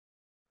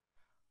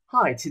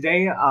Hi,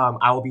 today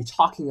I will be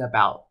talking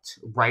about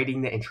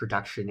writing the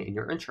introduction in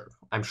your Interp.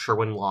 I'm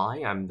Sherwin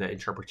Lai. I'm the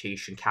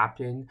interpretation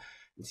captain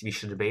in speech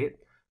debate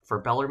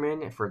for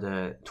Bellarmine for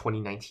the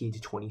 2019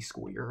 to 20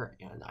 school year,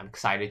 and I'm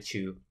excited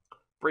to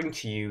bring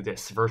to you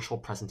this virtual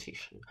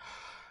presentation.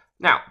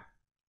 Now,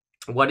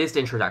 what is the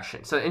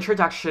introduction? So, the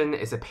introduction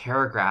is a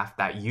paragraph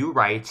that you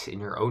write in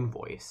your own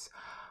voice,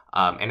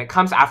 and it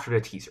comes after the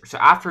teaser. So,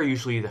 after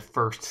usually the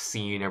first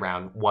scene,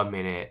 around 1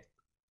 minute,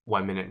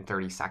 1 minute and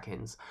 30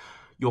 seconds,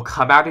 you'll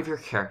come out of your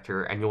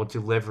character and you'll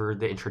deliver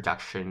the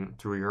introduction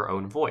through your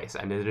own voice.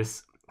 And it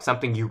is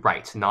something you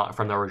write, not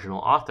from the original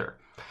author.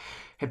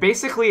 It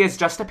basically is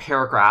just a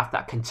paragraph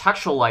that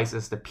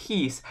contextualizes the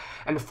piece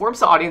and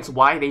informs the audience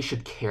why they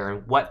should care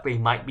and what they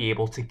might be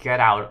able to get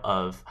out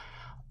of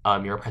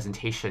your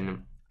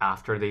presentation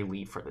after they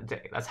leave for the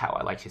day. That's how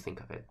I like to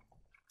think of it.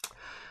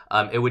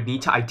 It would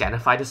need to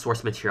identify the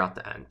source material at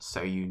the end.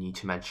 So you need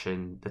to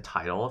mention the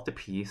title of the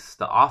piece,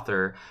 the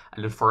author,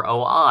 and then for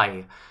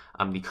OI,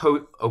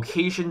 the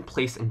occasion,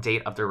 place, and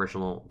date of the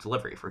original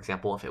delivery. For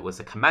example, if it was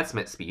a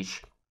commencement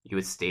speech, you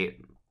would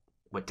state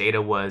what date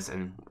it was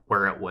and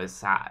where it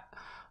was at.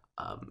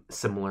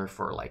 Similar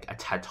for like a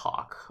TED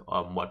Talk,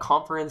 what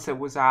conference it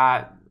was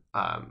at,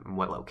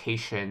 what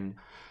location,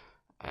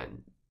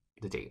 and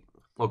the date.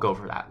 We'll go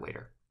over that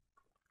later.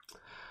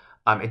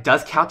 It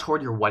does count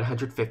toward your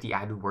 150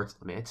 added words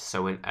limit.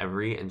 So in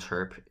every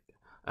interp,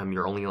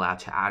 you're only allowed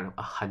to add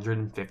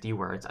 150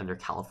 words under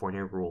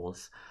California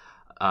rules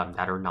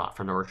that are not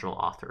from the original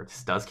author.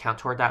 This does count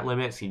toward that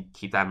limit, so you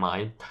keep that in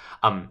mind.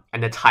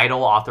 And the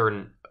title, author,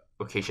 and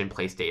location,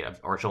 place, date of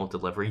original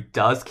delivery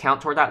does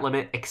count toward that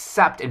limit,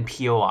 except in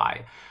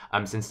POI.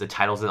 Since the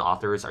titles and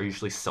authors are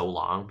usually so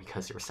long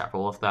because there are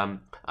several of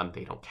them,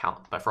 they don't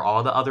count. But for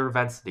all the other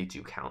events, they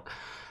do count.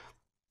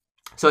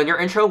 So in your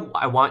intro,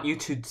 I want you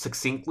to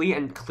succinctly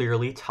and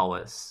clearly tell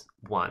us,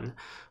 1,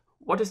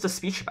 what is the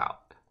speech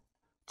about?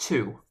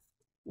 2,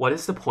 what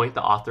is the point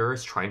the author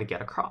is trying to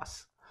get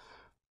across?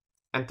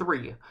 And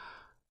 3,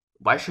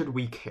 why should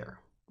we care?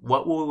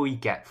 What will we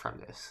get from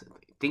this?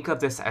 Think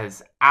of this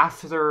as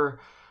after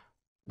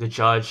the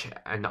judge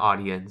and the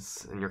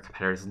audience and your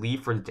competitors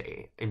leave for the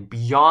day and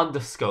beyond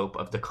the scope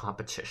of the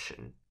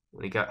competition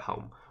when they get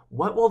home.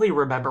 What will they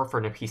remember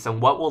from the piece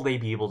and what will they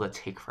be able to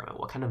take from it?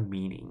 What kind of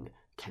meaning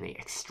can they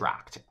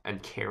extract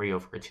and carry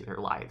over into their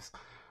lives?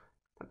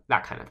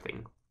 That kind of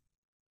thing.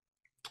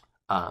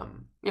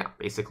 Yeah,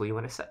 basically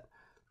what I said.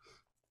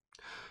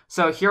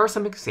 So here are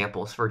some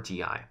examples for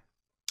DI.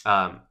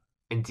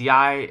 In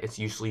DI, it's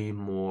usually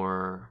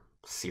more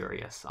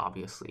serious,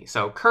 obviously.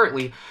 So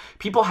currently,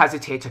 people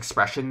hesitate to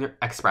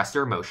express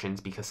their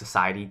emotions because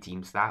society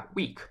deems that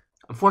weak.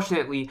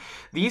 Unfortunately,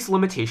 these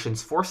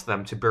limitations force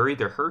them to bury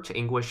their hurt,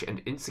 anguish,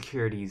 and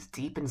insecurities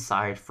deep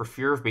inside for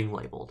fear of being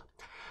labeled.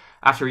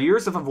 After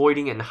years of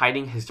avoiding and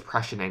hiding his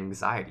depression and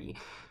anxiety,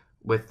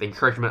 with the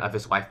encouragement of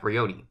his wife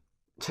Brioni,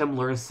 Tim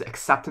learns to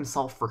accept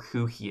himself for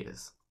who he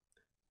is.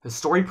 The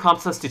story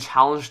prompts us to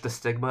challenge the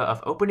stigma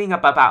of opening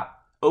up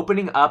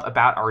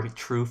about our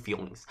true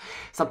feelings,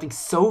 something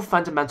so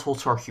fundamental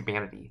to our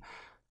humanity,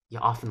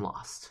 yet often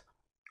lost.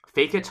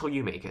 Fake it till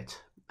you make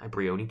it, by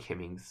Brioni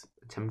Kimmings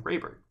and Tim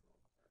Rayburn.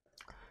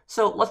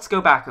 So let's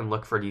go back and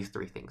look for these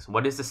 3 things.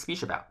 What is the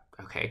speech about?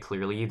 Okay,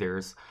 clearly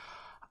there's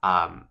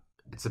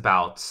it's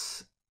about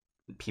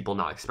people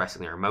not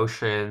expressing their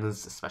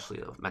emotions,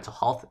 especially of mental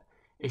health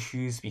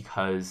issues,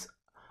 because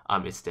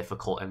it's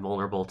difficult and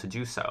vulnerable to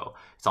do so.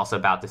 It's also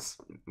about this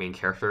main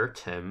character,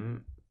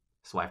 Tim,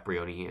 his wife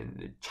Brioni, and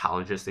the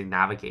challenges they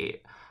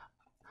navigate.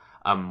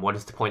 What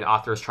is the point the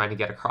author is trying to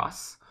get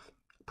across?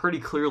 Pretty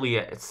clearly,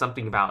 it's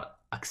something about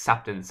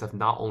acceptance of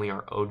not only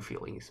our own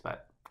feelings,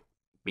 but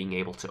being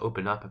able to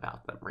open up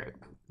about them, right?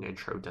 The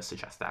intro does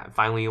suggest that. And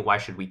finally, why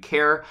should we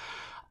care?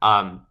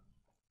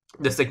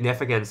 The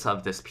significance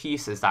of this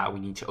piece is that we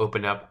need to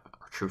open up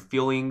our true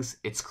feelings.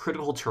 It's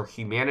critical to our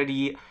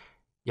humanity,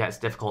 yet it's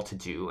difficult to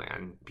do,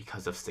 and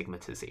because of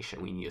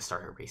stigmatization, we need to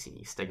start erasing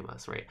these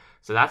stigmas, right?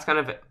 So that's kind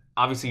of,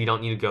 obviously you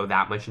don't need to go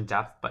that much in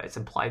depth, but it's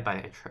implied by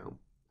the intro.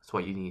 That's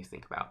what you need to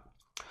think about.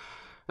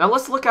 Now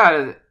let's look at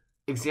an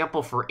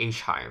example for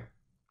HI.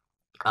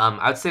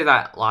 I would say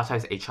that a lot of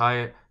times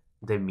HI,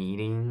 the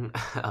meaning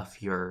of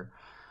your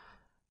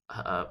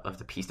of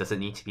the piece doesn't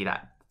need to be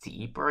that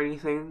deep or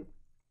anything,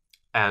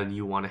 and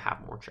you want to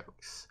have more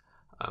jokes.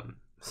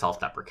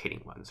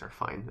 Self-deprecating ones are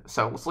fine.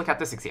 So let's look at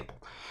this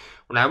example.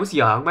 When I was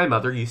young, my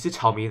mother used to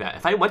tell me that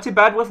if I went to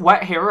bed with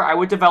wet hair, I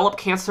would develop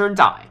cancer and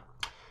die.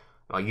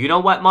 Well, you know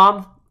what,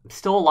 Mom? I'm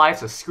still alive,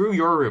 so screw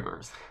your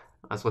rumors.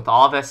 As with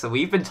all of us,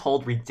 we've been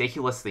told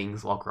ridiculous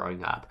things while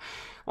growing up.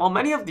 While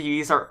many of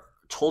these are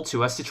told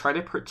to us to try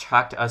to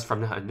protect us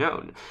from the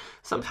unknown,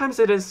 sometimes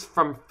it is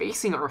from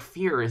facing our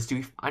fears do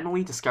we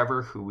finally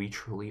discover who we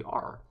truly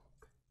are.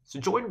 So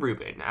join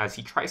Ruben as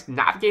he tries to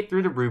navigate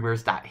through the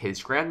rumors that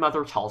his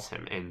grandmother tells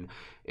him in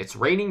It's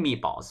Raining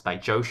Meatballs by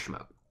Joe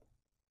Schmo.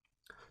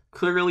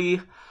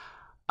 Clearly,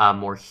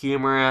 more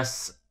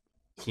humorous.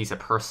 He's a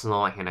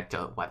personal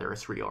anecdote, whether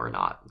it's real or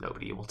not,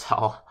 nobody will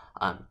tell.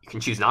 You can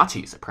choose not to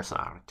use a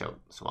personal anecdote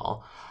as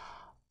well.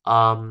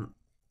 And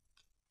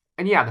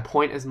yeah, the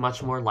point is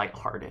much more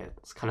lighthearted.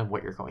 It's kind of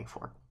what you're going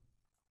for.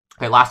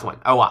 Okay, last one.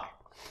 OI.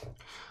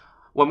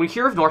 When we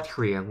hear of North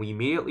Korea, we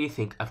immediately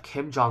think of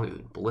Kim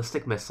Jong-un,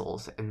 ballistic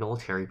missiles, and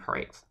military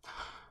parades.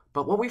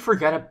 But what we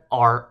forget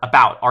are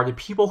the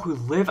people who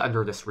live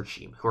under this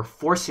regime, who are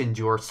forced to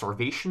endure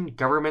starvation,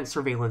 government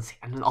surveillance,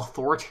 and an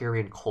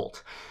authoritarian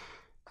cult.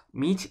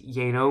 Meet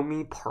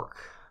Yeonmi Park.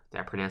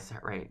 Did I pronounce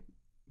that right?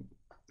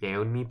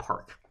 Yeonmi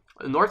Park,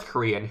 a North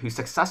Korean who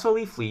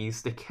successfully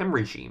flees the Kim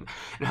regime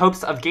in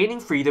hopes of gaining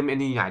freedom in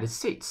the United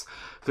States.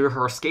 Through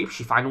her escape,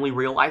 she finally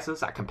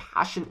realizes that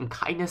compassion and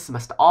kindness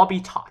must all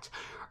be taught,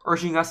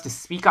 urging us to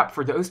speak up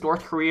for those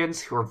North Koreans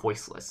who are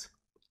voiceless.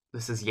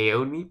 This is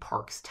Yeonmi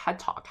Park's TED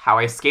Talk, How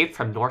I Escaped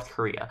from North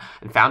Korea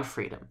and Found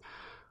Freedom,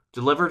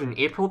 delivered in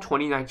April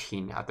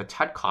 2019 at the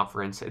TED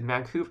Conference in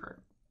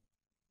Vancouver.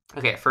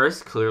 Okay,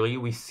 first, clearly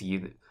we see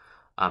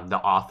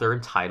the author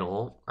and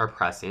title are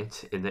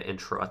present in the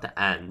intro at the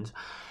end,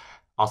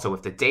 also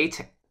with the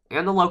date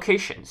and the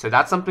location. So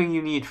that's something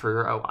you need for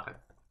your OI.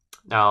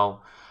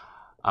 Now,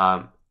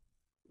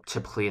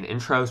 typically in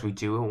intros, we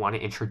do want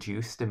to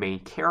introduce the main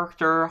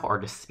character or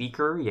the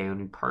speaker,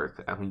 Yeonmi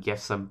Park, and we give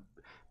some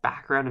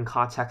background and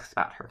context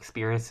about her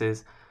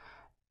experiences.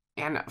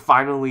 And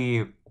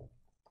finally,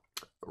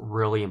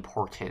 really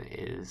important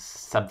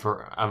is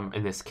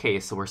in this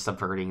case, so we're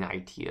subverting the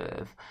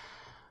idea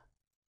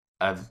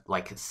of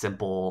like a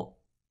simple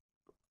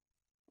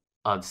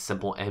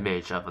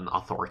image of an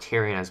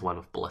authoritarian as one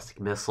with ballistic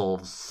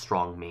missiles,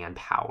 strong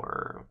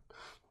manpower,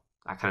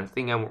 that kind of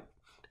thing,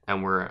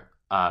 and we're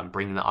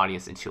bringing the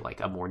audience into like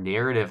a more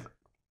narrative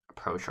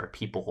approach, or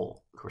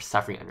people who are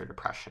suffering under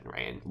depression,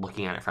 right, and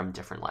looking at it from a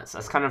different lens.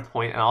 That's kind of the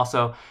point. And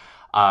also,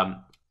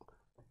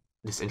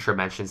 this intro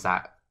mentions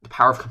that the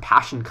power of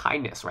compassion and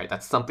kindness, right?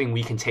 That's something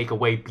we can take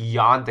away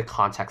beyond the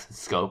context and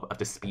scope of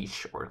the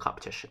speech or the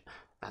competition.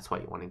 That's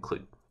what you want to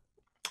include.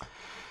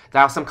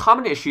 Now, some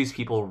common issues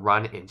people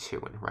run into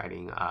when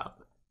writing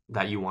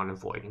that you want to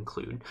avoid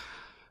include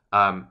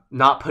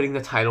not putting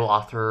the title,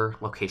 author,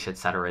 location,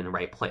 etc. in the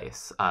right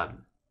place.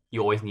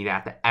 You always need it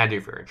at the end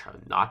of your intro,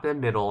 not the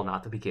middle,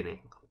 not the beginning,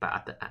 but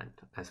at the end.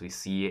 As we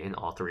see in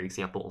all three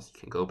examples, you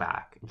can go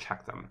back and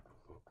check them.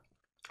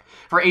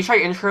 For HI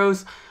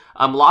intros,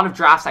 a lot of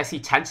drafts I see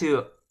tend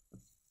to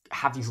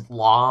have these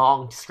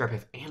long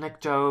descriptive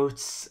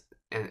anecdotes,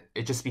 and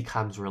it just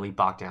becomes really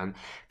bogged down.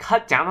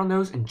 Cut down on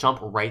those and jump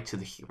right to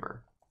the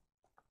humor.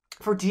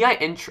 For DI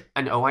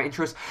and OI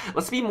intros,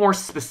 let's be more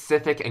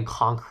specific and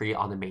concrete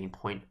on the main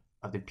point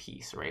of the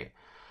piece, right?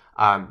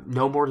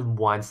 No more than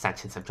one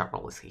sentence of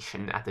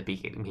generalization at the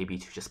beginning, maybe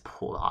to just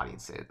pull the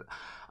audience in.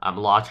 A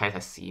lot of times I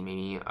see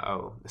maybe,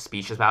 the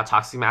speech is about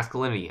toxic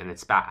masculinity and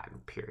it's bad,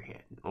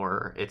 period.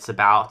 Or it's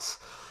about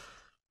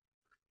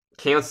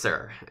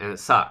cancer and it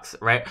sucks,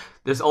 right?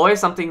 There's always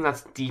something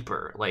that's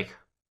deeper, like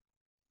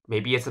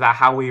maybe it's about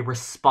how we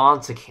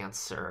respond to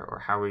cancer, or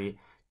how we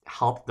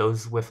help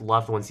those with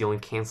loved ones dealing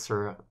with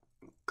cancer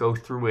go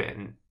through it,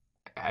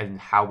 and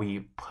how we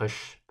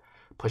push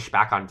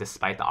back on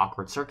despite the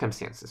awkward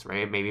circumstances,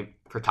 right? Maybe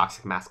for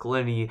toxic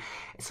masculinity,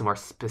 it's more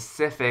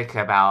specific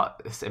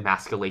about this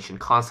emasculation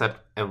concept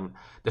and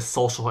the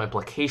social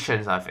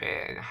implications of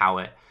it, and how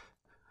it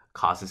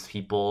causes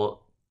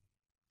people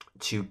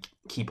to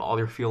keep all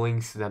their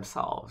feelings to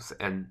themselves,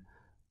 and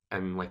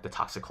like the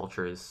toxic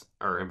cultures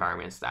or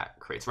environments that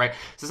creates, right?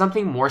 So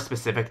something more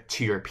specific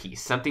to your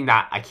piece, something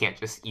that I can't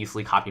just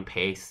easily copy and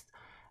paste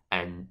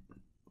and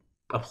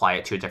apply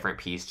it to a different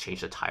piece,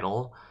 change the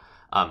title.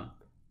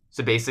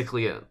 So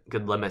basically a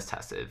good litmus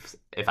test is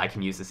if I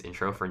can use this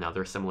intro for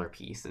another similar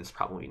piece, then it's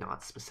probably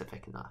not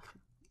specific enough.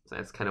 So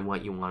that's kind of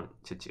what you want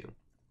to do.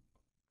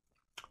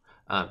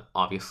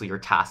 Obviously your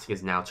task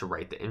is now to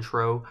write the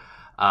intro,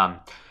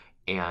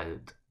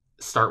 and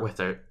start with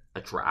a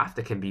draft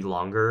that can be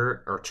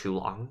longer or too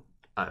long.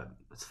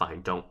 It's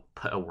fine. Don't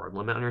put a word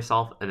limit on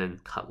yourself, and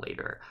then cut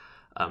later.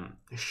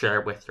 Share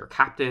it with your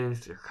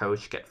captains, your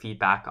coach, get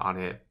feedback on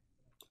it.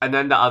 And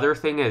then the other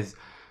thing is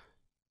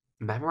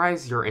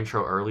memorize your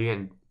intro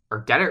early, or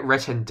get it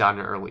written and done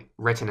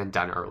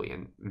early,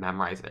 and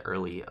memorize it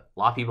early. A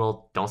lot of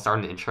people don't start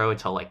an intro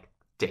until like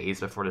days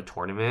before the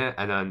tournament,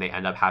 and then they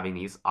end up having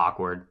these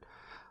awkward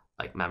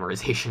like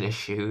memorization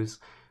issues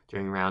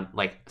during round.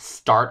 Like,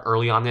 start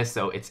early on this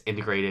so it's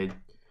integrated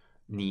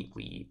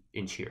neatly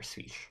into your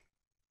speech,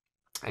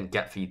 and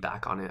get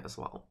feedback on it as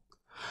well.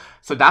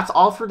 So that's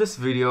all for this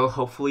video.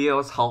 Hopefully it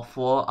was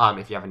helpful.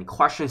 If you have any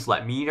questions,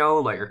 let me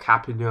know, let your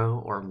captain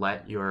know, or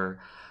let your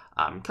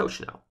coach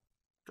know. All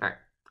right,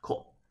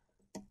 cool.